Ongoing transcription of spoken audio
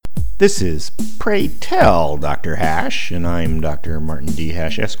This is Pray Tell Dr. Hash, and I'm Dr. Martin D.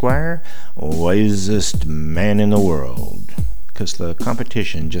 Hash, Esquire, wisest man in the world. 'Cause the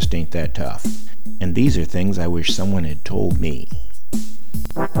competition just ain't that tough. And these are things I wish someone had told me.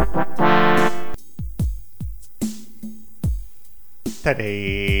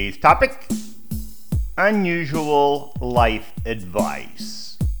 Today's topic: unusual life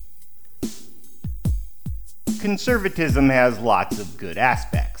advice. Conservatism has lots of good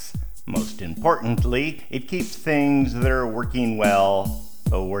aspects. Most importantly, it keeps things that are working well.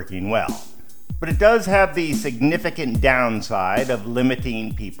 But it does have the significant downside of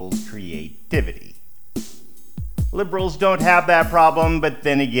limiting people's creativity. Liberals don't have that problem, but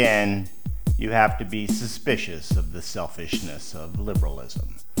then again, you have to be suspicious of the selfishness of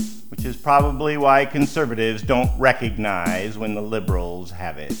liberalism, which is probably why conservatives don't recognize when the liberals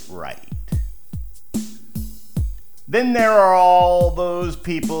have it right. Then there are all those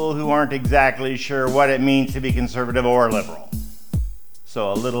people who aren't exactly sure what it means to be conservative or liberal.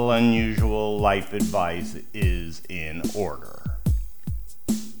 So a little unusual life advice is in order.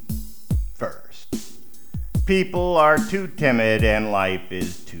 First, people are too timid and life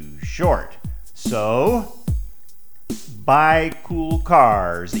is too short. So, buy cool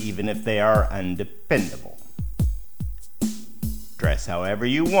cars even if they are undependable. Dress however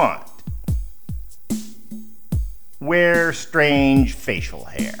you want. Wear strange facial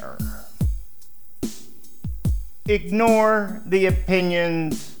hair. Ignore the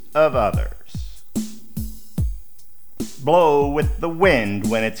opinions of others. Blow with the wind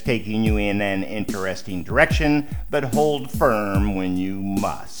when it's taking you in an interesting direction, but hold firm when you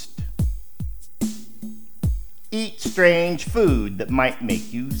must. Eat strange food that might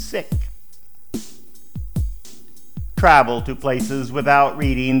make you sick. Travel to places without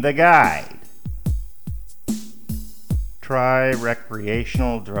reading the guide. Try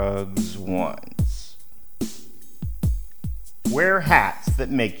recreational drugs once. Wear hats that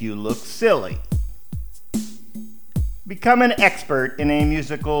make you look silly. Become an expert in a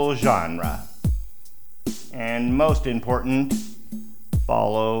musical genre. And most important,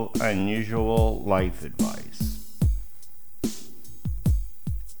 follow unusual life advice.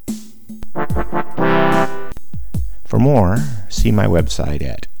 For more, see my website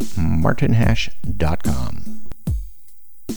at martinhash.com.